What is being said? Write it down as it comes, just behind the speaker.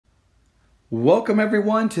Welcome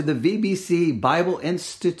everyone to the VBC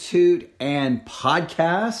Bible-Institute and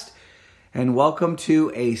podcast, and welcome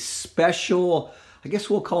to a special, I guess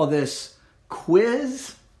we'll call this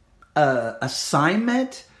quiz,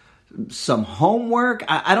 assignment, some homework.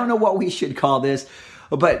 I don't know what we should call this,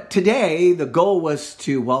 but today the goal was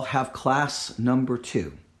to, have class number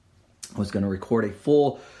 2. I was going to record a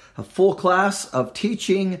full class of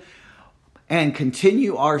teaching and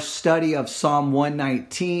continue our study of Psalm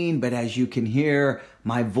 119, but as you can hear,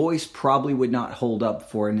 my voice probably would not hold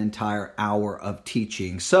up for an entire hour of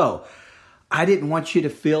teaching. So, I didn't want you to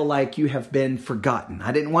feel like you have been forgotten.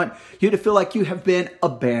 I didn't want you to feel like you have been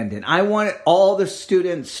abandoned. I wanted all the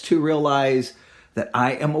students to realize that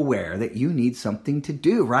I am aware that you need something to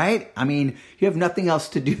do, right? I mean, you have nothing else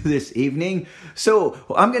to do this evening. So,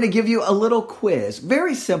 I'm going to give you a little quiz.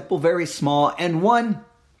 Very simple, very small, and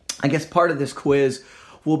part of this quiz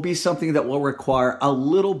will be something that will require a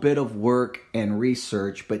little bit of work and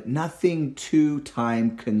research, but nothing too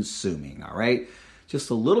time consuming, all right?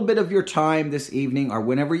 Just a little bit of your time this evening or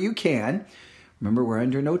whenever you can. Remember, we're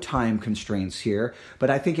under no time constraints here,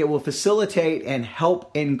 but I think it will facilitate and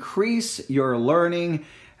help increase your learning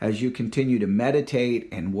as you continue to meditate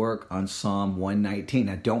and work on Psalm 119.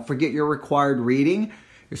 Now, don't forget your required reading.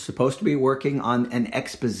 You're supposed to be working on an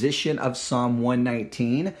exposition of Psalm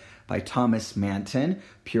 119 by Thomas Manton,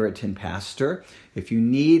 Puritan pastor. If you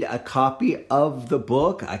need a copy of the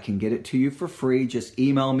book, I can get it to you for free. Just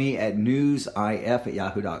email me at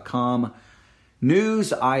newsif@yahoo.com.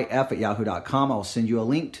 newsif@yahoo.com. I'll send you a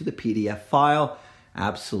link to the PDF file,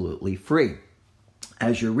 absolutely free.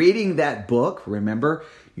 As you're reading that book, remember,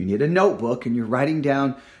 you need a notebook and you're writing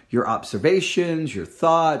down your observations, your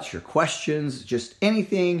thoughts, your questions, just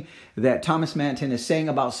anything that Thomas Manton is saying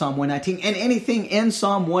about Psalm 119 and anything in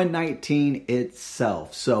Psalm 119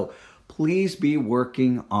 itself. So please be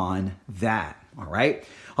working on that, all right?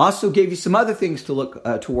 Also gave you some other things to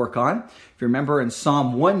work on. If you remember in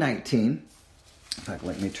Psalm 119, in fact,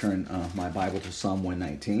 let me turn my Bible to Psalm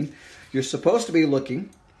 119. You're supposed to be looking,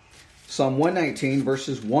 Psalm 119,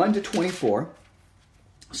 verses 1 to 24.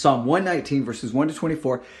 Psalm 119, verses 1 to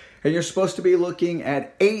 24. And you're supposed to be looking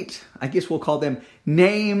at 8, I guess we'll call them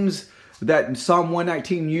names that Psalm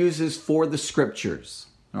 119 uses for the scriptures.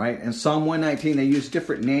 All right. In Psalm 119, they use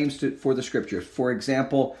different names for the scriptures. For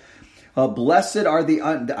example, blessed are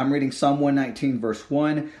I'm reading Psalm 119, verse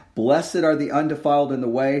 1. Blessed are the undefiled in the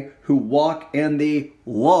way who walk in the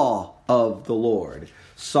law of the Lord.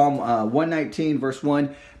 Psalm 119, verse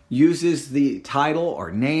 1 uses the title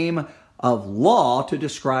or name of law to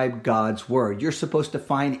describe God's word. You're supposed to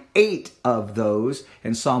find 8 of those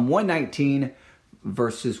in Psalm 119,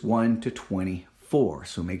 verses 1 to 24.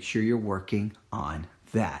 So make sure you're working on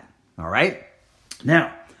that. All right?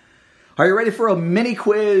 Now, are you ready for a mini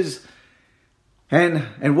quiz?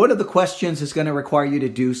 And one of the questions is going to require you to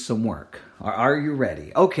do some work. Are you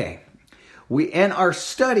ready? Okay. In our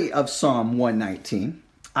study of Psalm 119,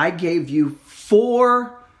 I gave you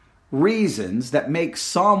 4 reasons that make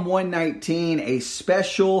Psalm 119 a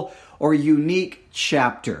special or unique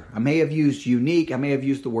chapter. I may have used unique, I may have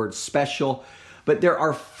used the word special, but there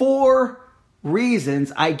are 4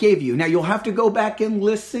 reasons I gave you. Now you'll have to go back and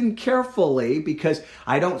listen carefully because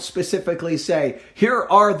I don't specifically say, here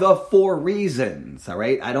are the 4 reasons, all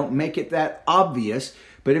right? I don't make it that obvious,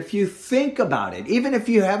 but if you think about it, even if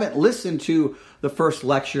you haven't listened to the first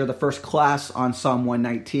lecture, the first class on Psalm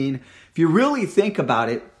 119, if you really think about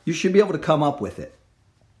it, you should be able to come up with it.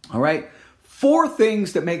 All right? 4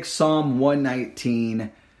 things that make Psalm 119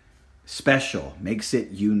 special, makes it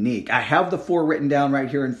unique. I have the 4 written down right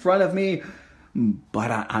here in front of me, but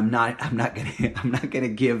I'm not gonna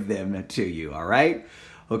give them to you. All right?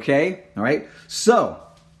 Okay? All right? So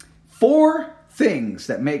 4 things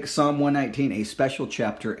that make Psalm 119 a special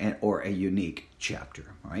chapter or a unique chapter.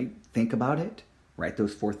 All right? Think about it. Write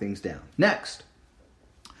those 4 things down. Next,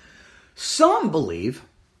 some believe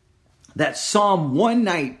that Psalm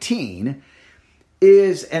 119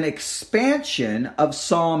 is an expansion of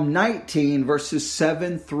Psalm 19, verses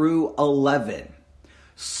 7 through 11.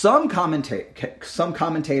 Some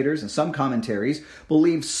commentators and some commentaries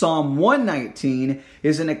believe Psalm 119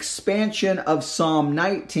 is an expansion of Psalm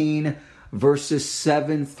 19, verses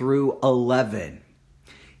 7 through 11.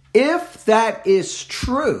 If that is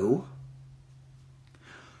true,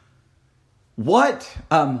 what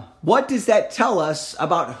does that tell us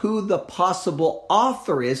about who the possible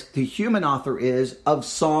author is, the human author is, of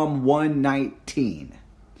Psalm 119?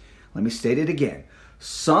 Let me state it again.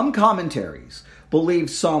 Some commentaries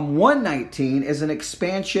believe Psalm 119 is an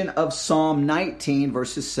expansion of Psalm 19,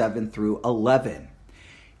 verses 7 through 11.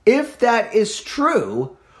 If that is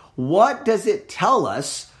true, What does it tell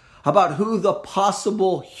us about who the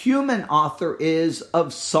possible human author is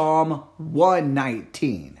of Psalm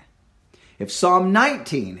 119? If Psalm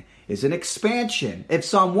 19 is an expansion, if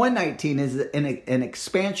Psalm 119 is an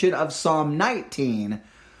expansion of Psalm 19,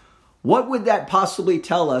 what would that possibly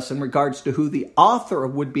tell us in regards to who the author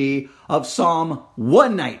would be of Psalm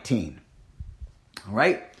 119? All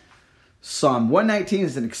right. Psalm 119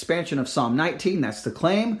 is an expansion of Psalm 19. That's the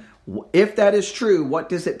claim. If that is true, what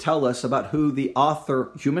does it tell us about who the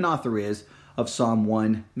author, human author is of Psalm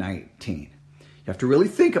 119? You have to really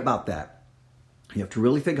think about that.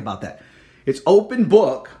 It's open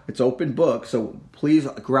book. So please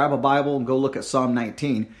grab a Bible and go look at Psalm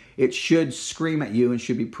 19. It should scream at you and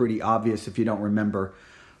should be pretty obvious if you don't remember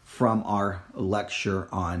from our lecture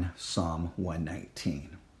on Psalm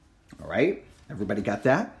 119. All right? Everybody got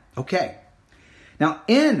that? Okay. Now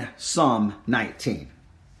in Psalm 19,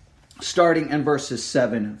 starting in verses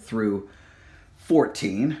 7 through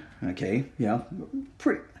 14, okay, yeah,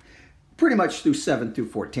 pretty much through 7 through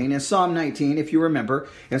 14. In Psalm 19, if you remember,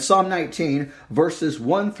 in Psalm 19, verses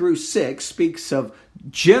 1 through 6 speaks of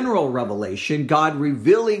general revelation, God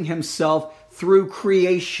revealing himself through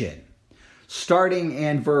creation. Starting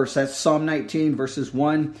in that's Psalm 19, verses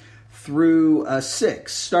 1 through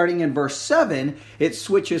 6. Starting in verse 7, it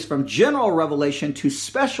switches from general revelation to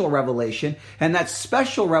special revelation, and that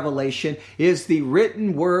special revelation is the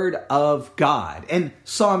written word of God. And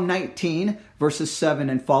Psalm 19, verses 7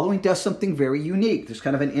 and following, does something very unique. There's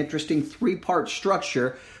kind of an interesting three-part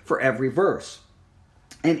structure for every verse.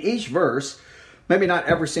 In each verse, maybe not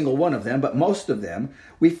every single one of them, but most of them,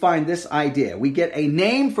 we find this idea. We get a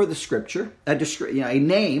name for the scripture, a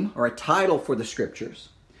name or a title for the scriptures.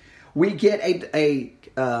 We get a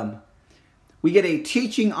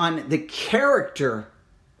teaching on the character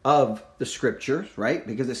of the scriptures, right?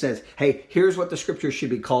 Because it says, hey, here's what the scripture should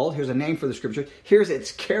be called. Here's a name for the scripture. Here's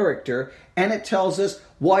its character. And it tells us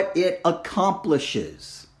what it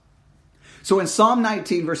accomplishes. So in Psalm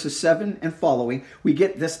 19, verses 7 and following, we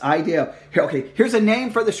get this idea of, okay, here's a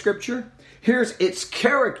name for the scripture. Here's its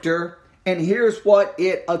character. And here's what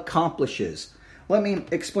it accomplishes. Let me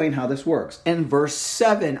explain how this works. In verse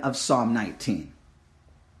 7 of Psalm 19,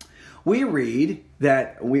 we read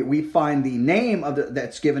that we find the name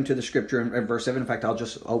that's given to the scripture in verse 7. In fact, I'll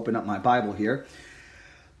just open up my Bible here.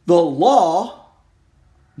 The law,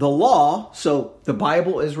 so the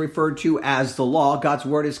Bible is referred to as the law. God's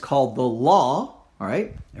word is called the law. All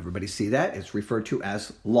right, everybody see that? It's referred to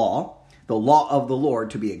as law, the law of the Lord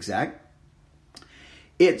to be exact.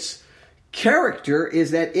 Its character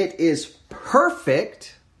is that it is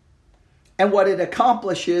perfect, and what it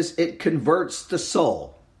accomplishes, it converts the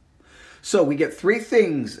soul. So we get three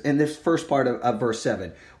things in this first part of verse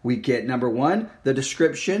 7. We get, number one, the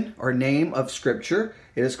description or name of Scripture.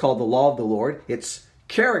 It is called the law of the Lord. Its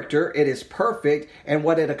character, it is perfect, and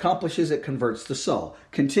what it accomplishes, it converts the soul.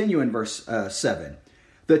 Continue in verse 7.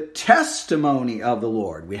 The testimony of the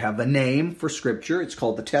Lord. We have the name for Scripture. It's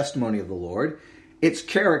called the testimony of the Lord. Its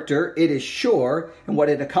character, it is sure, and what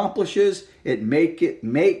it accomplishes, it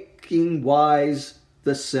making wise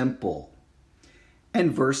the simple.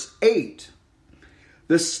 And verse 8,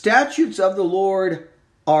 the statutes of the Lord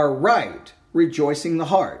are right, rejoicing the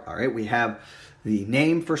heart. All right, we have the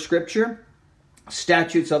name for Scripture,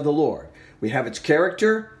 statutes of the Lord. We have its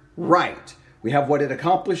character, right. We have what it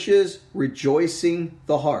accomplishes, rejoicing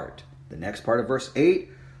the heart. The next part of verse 8,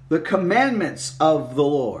 the commandments of the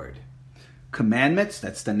Lord. Commandments,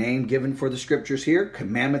 that's the name given for the scriptures here.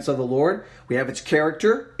 Commandments of the Lord. We have its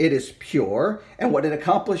character. It is pure. And what it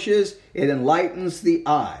accomplishes, it enlightens the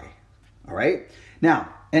eye. All right. Now,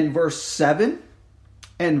 in verse 7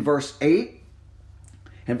 and verse 8,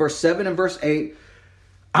 in verse 7 and verse 8,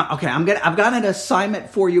 okay, I've got an assignment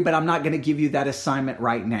for you, but I'm not going to give you that assignment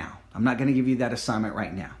right now.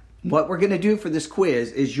 What we're going to do for this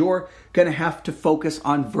quiz is you're going to have to focus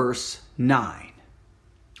on verse 9.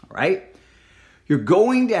 All right. You're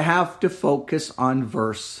going to have to focus on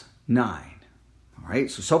verse 9. All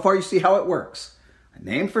right, so far you see how it works. A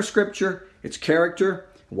name for Scripture, its character,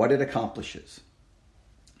 what it accomplishes.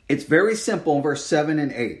 It's very simple in verse 7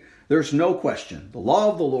 and 8. There's no question. The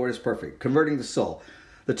law of the Lord is perfect, converting the soul.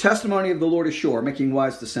 The testimony of the Lord is sure, making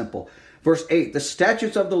wise the simple. Verse 8, the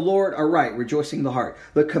statutes of the Lord are right, rejoicing the heart.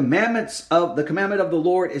 The commandment of the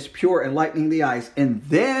Lord is pure, enlightening the eyes. And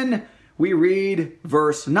then we read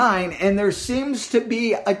verse 9, and there seems to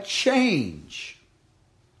be a change.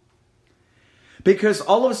 Because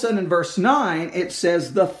all of a sudden in verse 9, it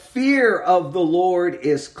says, the fear of the Lord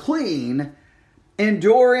is clean,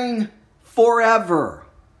 enduring forever.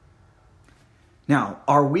 Now,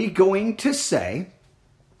 are we going to say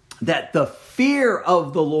that the fear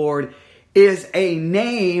of the Lord is a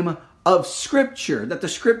name of Scripture, that the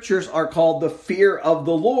Scriptures are called the fear of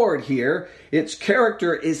the Lord here. Its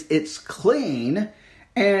character is it's clean,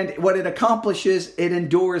 and what it accomplishes, it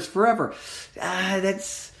endures forever.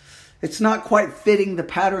 It's not quite fitting the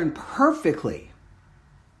pattern perfectly,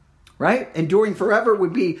 right? Enduring forever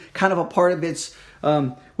would be kind of a part of its,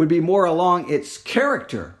 would be more along its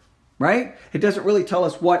character, right? It doesn't really tell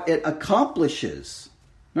us what it accomplishes.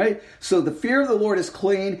 Right? So the fear of the Lord is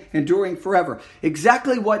clean, enduring forever.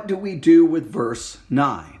 Exactly what do we do with verse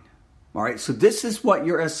 9? All right, so this is what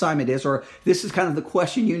your assignment is, or this is kind of the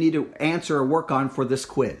question you need to answer or work on for this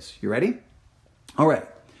quiz. You ready? All right.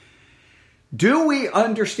 Do we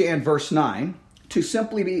understand verse 9 to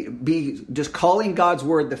simply be just calling God's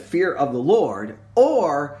word the fear of the Lord,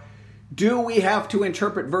 or do we have to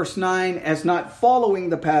interpret verse 9 as not following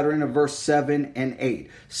the pattern of verse 7 and 8?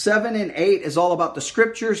 7 and 8 is all about the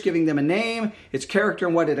Scriptures, giving them a name, its character,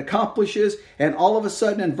 and what it accomplishes. And all of a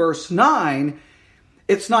sudden in verse 9,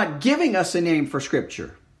 it's not giving us a name for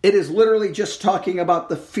Scripture. It is literally just talking about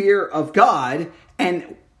the fear of God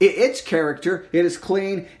and its character. It is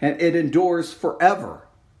clean and it endures forever.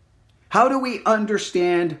 How do we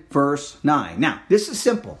understand verse 9? Now, this is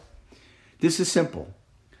simple. This is simple.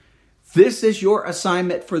 This is your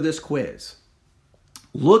assignment for this quiz.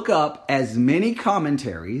 Look up as many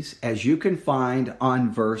commentaries as you can find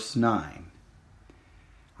on verse 9.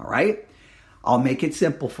 All right? I'll make it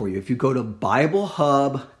simple for you. If you go to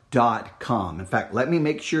BibleHub.com. In fact, let me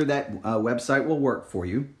make sure that website will work for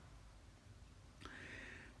you.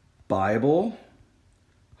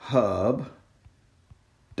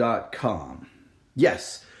 BibleHub.com.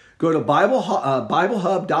 Yes, go to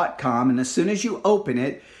BibleHub.com, and as soon as you open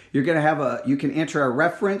it, you're going to have you can enter a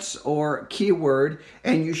reference or keyword,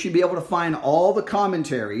 and you should be able to find all the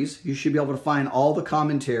commentaries. You should be able to find all the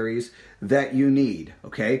commentaries that you need,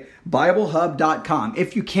 okay? BibleHub.com.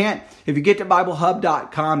 If you get to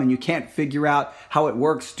BibleHub.com and you can't figure out how it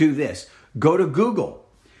works, do this. Go to Google.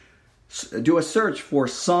 Do a search for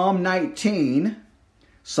Psalm 19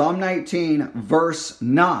 verse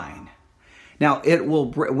 9. Now, it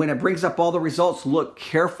will, when it brings up all the results, look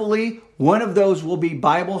carefully. One of those will be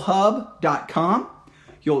BibleHub.com.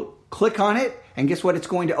 You'll click on it, and guess what? It's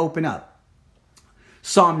going to open up.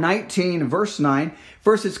 Psalm 19, verse 9.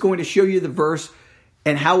 First, it's going to show you the verse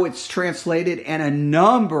and how it's translated, and a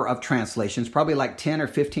number of translations, probably like 10 or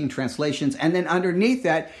 15 translations. And then underneath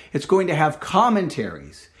that, it's going to have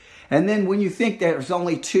commentaries. And then when you think there's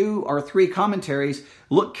only 2 or 3 commentaries,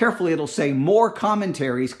 look carefully. It'll say more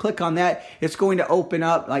commentaries. Click on that. It's going to open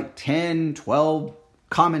up like 10, 12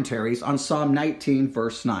 commentaries on Psalm 19,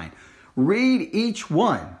 verse 9. Read each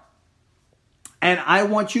one. And I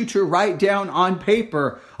want you to write down on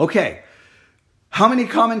paper, okay, how many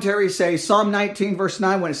commentaries say Psalm 19, verse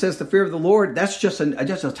 9, when it says the fear of the Lord, that's just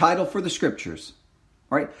a title for the Scriptures,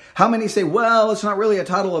 right? How many say, well, it's not really a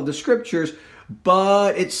title of the Scriptures,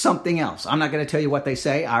 but it's something else. I'm not going to tell you what they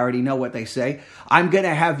say. I already know what they say. I'm going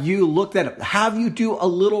to have you look that up. Have you do a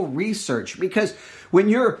little research, because when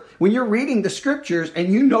you're reading the Scriptures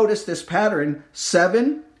and you notice this pattern,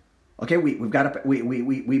 7. Okay, we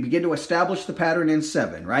begin to establish the pattern in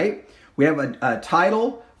 7, right? We have a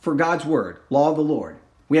title for God's Word, Law of the Lord.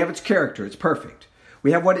 We have its character, it's perfect.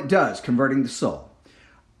 We have what it does, converting the soul.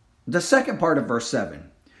 The second part of verse 7,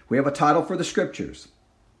 we have a title for the Scriptures,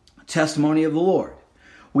 Testimony of the Lord.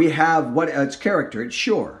 We have what its character, it's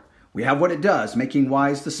sure. We have what it does, making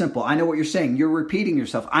wise the simple. I know what you're saying. You're repeating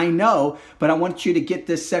yourself. I know, but I want you to get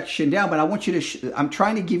this section down. But I want you to, I'm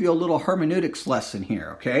trying to give you a little hermeneutics lesson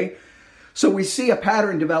here, okay? So we see a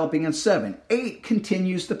pattern developing in 7. 8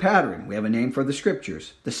 continues the pattern. We have a name for the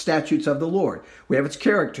Scriptures, the statutes of the Lord. We have its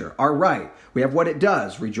character, our right. We have what it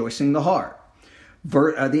does, rejoicing the heart.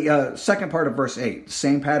 The second part of verse 8, the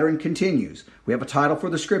same pattern continues. We have a title for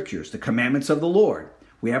the Scriptures, the commandments of the Lord.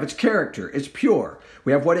 We have its character, it's pure.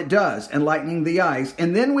 We have what it does, enlightening the eyes.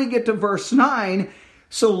 And then we get to verse 9.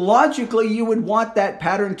 So logically, you would want that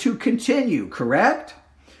pattern to continue, correct?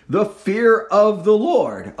 The fear of the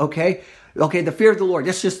Lord, okay? Okay, the fear of the Lord,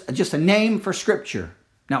 that's just a name for Scripture.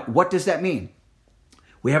 Now, what does that mean?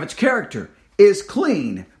 We have its character, is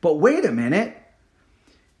clean. But wait a minute.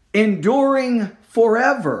 Enduring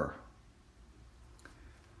forever.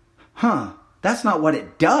 That's not what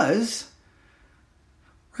it does.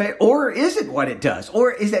 Right? Or is it what it does?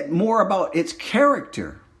 Or is it more about its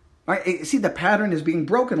character? Right? See, the pattern is being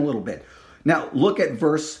broken a little bit. Now, look at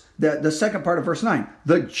the second part of verse 9.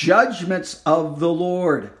 The judgments of the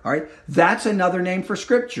Lord. All right? That's another name for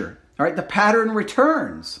Scripture. All right? The pattern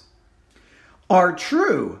returns. Are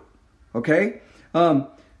true. Okay?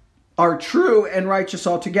 are true and righteous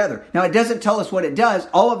altogether. Now, it doesn't tell us what it does.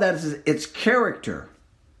 All of that is its character.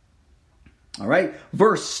 All right.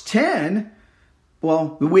 Verse 10,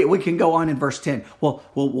 well, we can go on in verse 10. Well,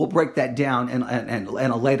 we'll break that down in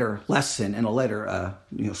a later lesson, in a later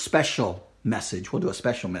special message. We'll do a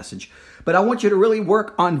special message. But I want you to really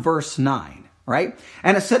work on verse 9, right?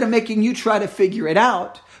 And instead of making you try to figure it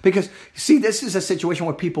out, because, see, this is a situation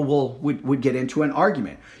where people would get into an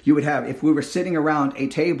argument. You would have, if we were sitting around a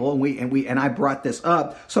table and I brought this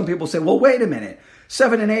up, some people say, well, wait a minute.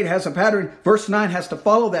 7 and 8 has a pattern. Verse 9 has to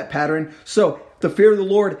follow that pattern. So the fear of the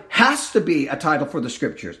Lord has to be a title for the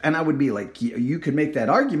scriptures. And I would be like, you could make that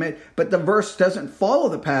argument, but the verse doesn't follow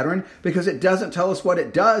the pattern because it doesn't tell us what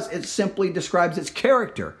it does. It simply describes its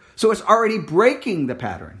character. So it's already breaking the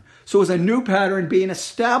pattern. So it's a new pattern being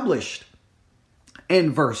established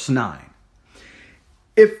in verse 9.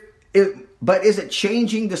 But is it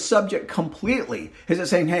changing the subject completely? Is it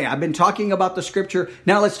saying, hey, I've been talking about the scripture,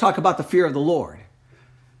 now let's talk about the fear of the Lord?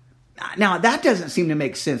 Now, that doesn't seem to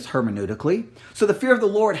make sense hermeneutically. So the fear of the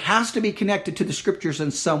Lord has to be connected to the scriptures in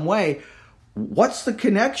some way. What's the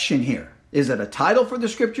connection here? Is it a title for the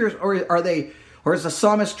scriptures, or is the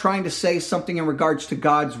psalmist trying to say something in regards to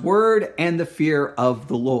God's word and the fear of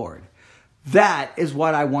the Lord? That is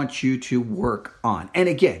what I want you to work on. And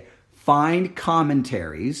again, find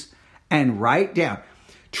commentaries and write down.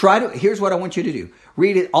 Here's what I want you to do.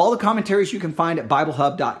 Read all the commentaries you can find at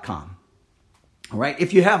BibleHub.com. All right.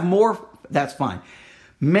 If you have more, that's fine.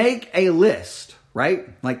 Make a list, right?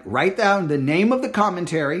 Like write down the name of the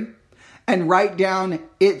commentary and write down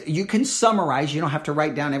it. You can summarize. You don't have to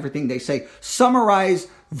write down everything they say. Summarize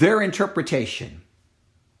their interpretation,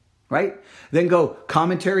 right? Then go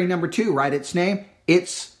commentary number 2, write its name.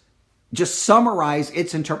 Just summarize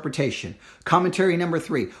its interpretation. Commentary number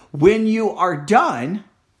 3. When you are done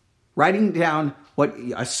writing down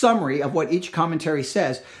a summary of what each commentary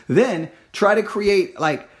says, then try to create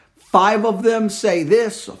like 5 of them say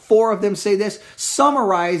this, 4 of them say this.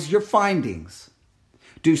 Summarize your findings.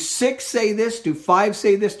 Do 6 say this? Do 5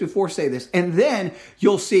 say this? Do 4 say this? And then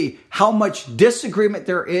you'll see how much disagreement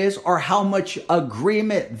there is or how much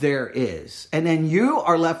agreement there is. And then you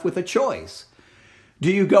are left with a choice.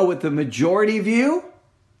 Do you go with the majority view?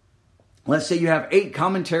 Let's say you have 8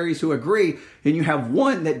 commentaries who agree and you have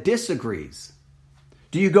 1 that disagrees.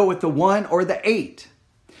 Do you go with the 1 or the 8?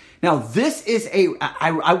 Now, this is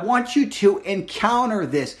I want you to encounter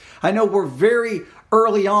this. I know we're very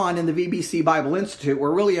early on in the VBC Bible Institute.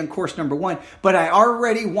 We're really in course number 1, but I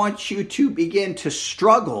already want you to begin to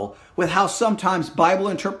struggle with how sometimes Bible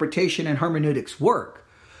interpretation and hermeneutics work.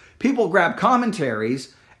 People grab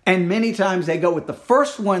commentaries and many times they go with the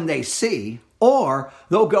first one they see, or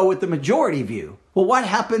they'll go with the majority view. Well, what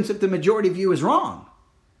happens if the majority view is wrong?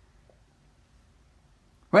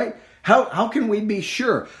 Right? How can we be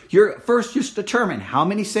sure? You're first just determine how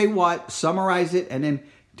many say what, summarize it, and then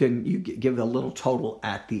you give a little total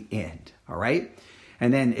at the end. All right?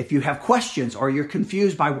 And then if you have questions or you're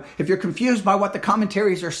confused by what the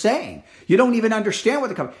commentaries are saying, you don't even understand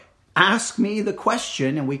what ask me the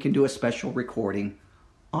question and we can do a special recording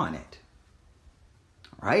on it.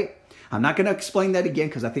 All right? I'm not going to explain that again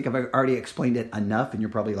because I think I've already explained it enough and you're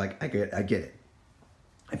probably like, I get it.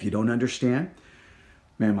 If you don't understand,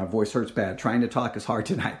 man, my voice hurts bad. Trying to talk is hard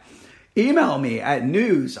tonight. Email me at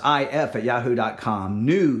newsif@yahoo.com,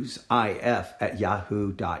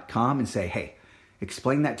 newsif@yahoo.com, and say, hey,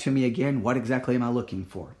 explain that to me again. What exactly am I looking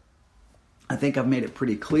for? I think I've made it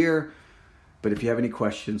pretty clear, but if you have any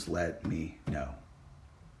questions, let me know.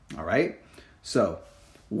 All right? So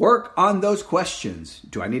work on those questions.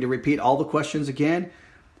 Do I need to repeat all the questions again?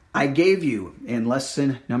 I gave you in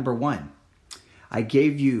lesson number 1, I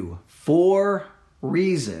gave you 4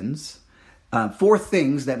 reasons, 4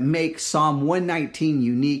 things that make Psalm 119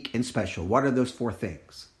 unique and special. What are those 4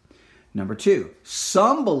 things? Number 2,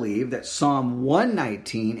 some believe that Psalm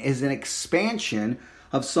 119 is an expansion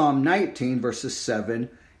of Psalm 19 verses 7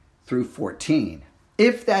 through 14.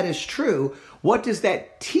 If that is true, what does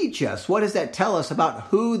that teach us? What does that tell us about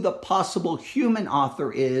who the possible human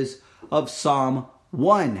author is of Psalm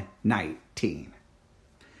 119?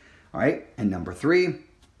 All right, and number 3,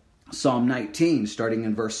 Psalm 19, starting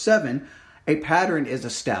in verse 7, a pattern is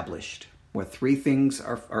established where 3 things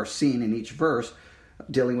are seen in each verse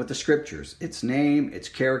dealing with the scriptures: its name, its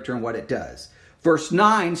character, and what it does. Verse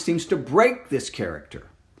 9 seems to break this character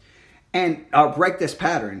and break this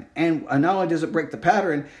pattern. And not only does it break the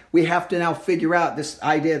pattern, we have to now figure out this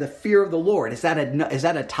idea of the fear of the Lord. Is that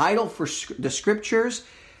a title for the scriptures,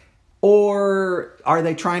 or are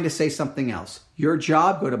they trying to say something else? Your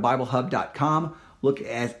job, go to BibleHub.com. Look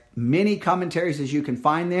at many commentaries as you can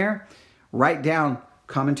find there. Write down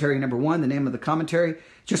commentary number 1, the name of the commentary.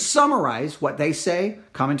 Just summarize what they say.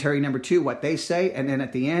 Commentary number 2, what they say. And then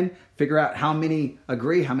at the end, figure out how many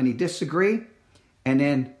agree, how many disagree. And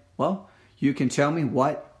then, well, you can tell me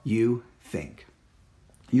what you think.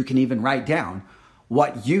 You can even write down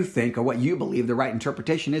what you think or what you believe the right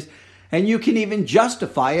interpretation is. And you can even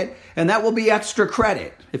justify it, and that will be extra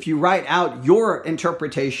credit. If you write out your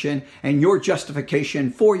interpretation and your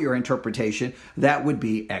justification for your interpretation, that would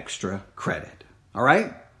be extra credit. All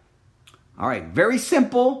right? All right, very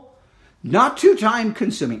simple, not too time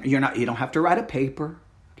consuming. You don't have to write a paper.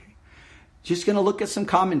 Okay? Just going to look at some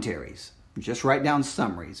commentaries. Just write down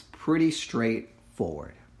summaries. Pretty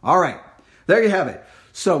straightforward. All right, there you have it.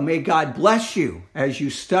 So may God bless you as you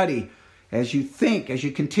study, as you think, as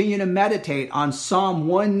you continue to meditate on Psalm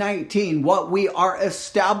 119. What we are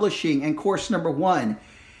establishing in course number 1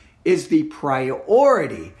 is the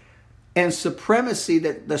priority and supremacy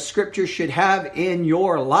that the scripture should have in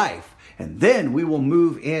your life. And then we will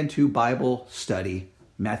move into Bible study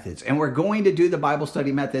methods. And we're going to do the Bible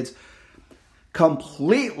study methods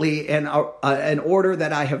completely in an order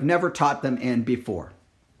that I have never taught them in before.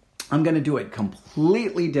 I'm going to do it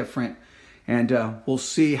completely different, and we'll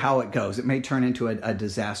see how it goes. It may turn into a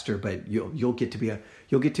disaster, but you'll get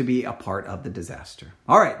to be a part of the disaster.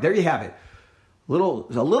 All right, there you have it. A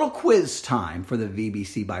little quiz time for the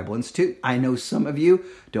VBC Bible Institute. I know some of you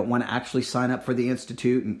don't want to actually sign up for the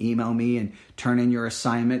Institute and email me and turn in your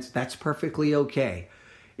assignments. That's perfectly okay.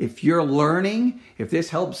 If you're learning, if this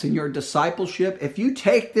helps in your discipleship, if you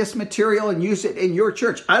take this material and use it in your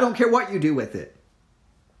church, I don't care what you do with it.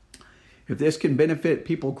 If this can benefit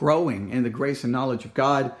people growing in the grace and knowledge of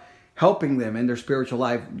God, helping them in their spiritual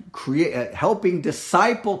life, helping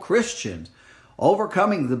disciple Christians,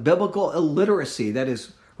 overcoming the biblical illiteracy that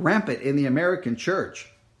is rampant in the American church,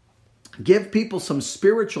 give people some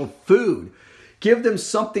spiritual food, give them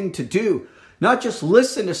something to do, not just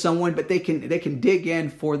listen to someone, but they can dig in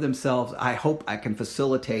for themselves. I hope I can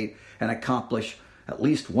facilitate and accomplish at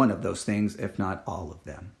least one of those things, if not all of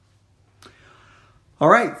them. All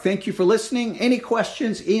right, thank you for listening. Any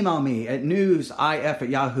questions, email me at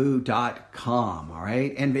newsif@yahoo.com. All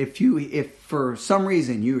right, and if for some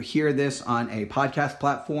reason you hear this on a podcast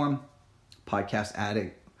platform, Podcast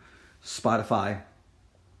Addict, Spotify,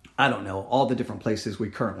 I don't know, all the different places we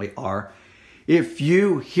currently are. If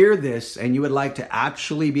you hear this and you would like to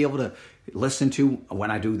actually be able to listen to when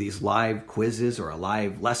I do these live quizzes or a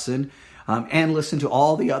live lesson, and listen to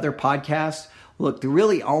all the other podcasts, look, the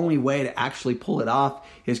really only way to actually pull it off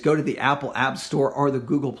is go to the Apple App Store or the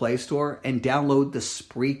Google Play Store and download the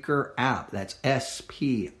Spreaker app. That's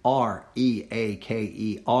Spreaker.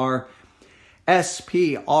 Spreaker.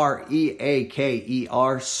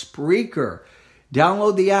 Spreaker.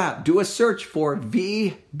 Download the app. Do a search for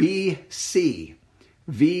VBC.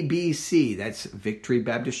 VBC. That's Victory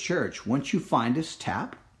Baptist Church. Once you find us,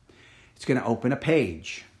 tap. It's going to open a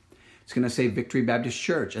page. It's going to say Victory Baptist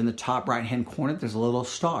Church. In the top right-hand corner, there's a little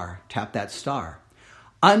star. Tap that star.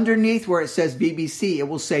 Underneath where it says VBC, it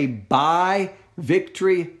will say By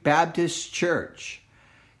Victory Baptist Church.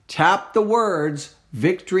 Tap the words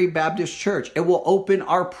Victory Baptist Church. It will open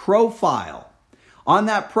our profile. On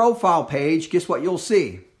that profile page, guess what you'll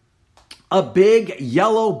see? A big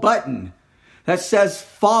yellow button that says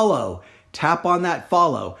follow. Tap on that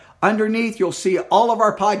follow. Underneath, you'll see all of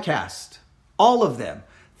our podcasts. All of them.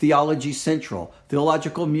 Theology Central,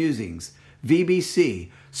 Theological Musings, VBC,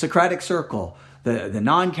 Socratic Circle, the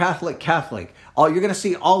non-Catholic Catholic. You're going to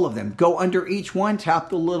see all of them. Go under each one, tap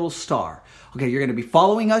the little star. Okay, you're going to be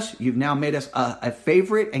following us. You've now made us a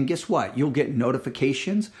favorite. And guess what? You'll get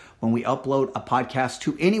notifications when we upload a podcast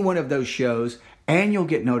to any one of those shows. And you'll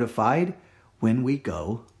get notified when we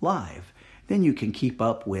go live. Then you can keep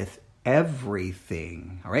up with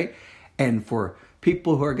everything. All right? And for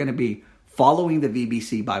people who are going to be following the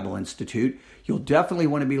VBC Bible Institute, you'll definitely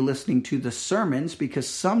want to be listening to the sermons, because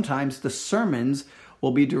sometimes the sermons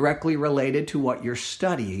will be directly related to what you're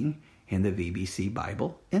studying in the VBC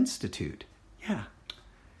Bible Institute. Yeah.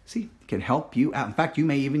 See, it can help you out. In fact, you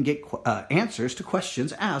may even get answers to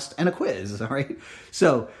questions asked in a quiz. All right.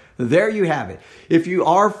 So there you have it. If you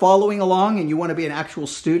are following along and you want to be an actual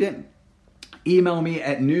student, email me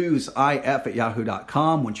at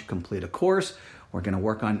newsif@yahoo.com. Once you complete a course, we're going to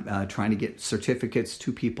work on trying to get certificates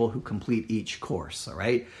to people who complete each course, all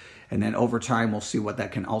right? And then over time, we'll see what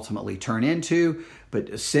that can ultimately turn into.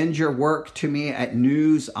 But send your work to me at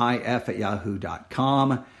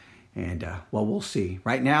newsif@yahoo.com. And well, we'll see.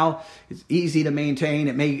 Right now, it's easy to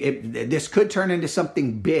maintain. This could turn into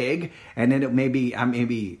something big, and then it may be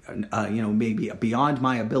maybe beyond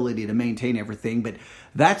my ability to maintain everything. But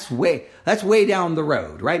that's way down the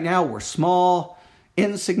road. Right now, we're small,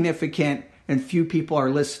 insignificant, and few people are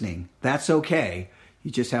listening. That's okay.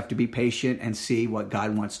 You just have to be patient and see what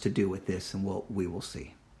God wants to do with this, and we will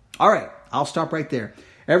see. All right, I'll stop right there.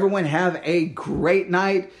 Everyone have a great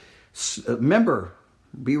night. Remember,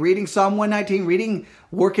 be reading Psalm 119,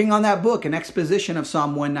 working on that book, an exposition of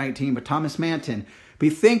Psalm 119 by Thomas Manton. Be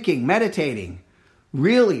thinking, meditating.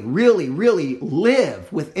 Really, really, really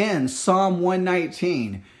live within Psalm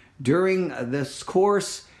 119 during this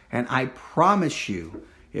course, and I promise you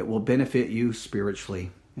it will benefit you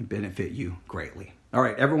spiritually and benefit you greatly. All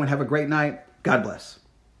right, everyone have a great night. God bless.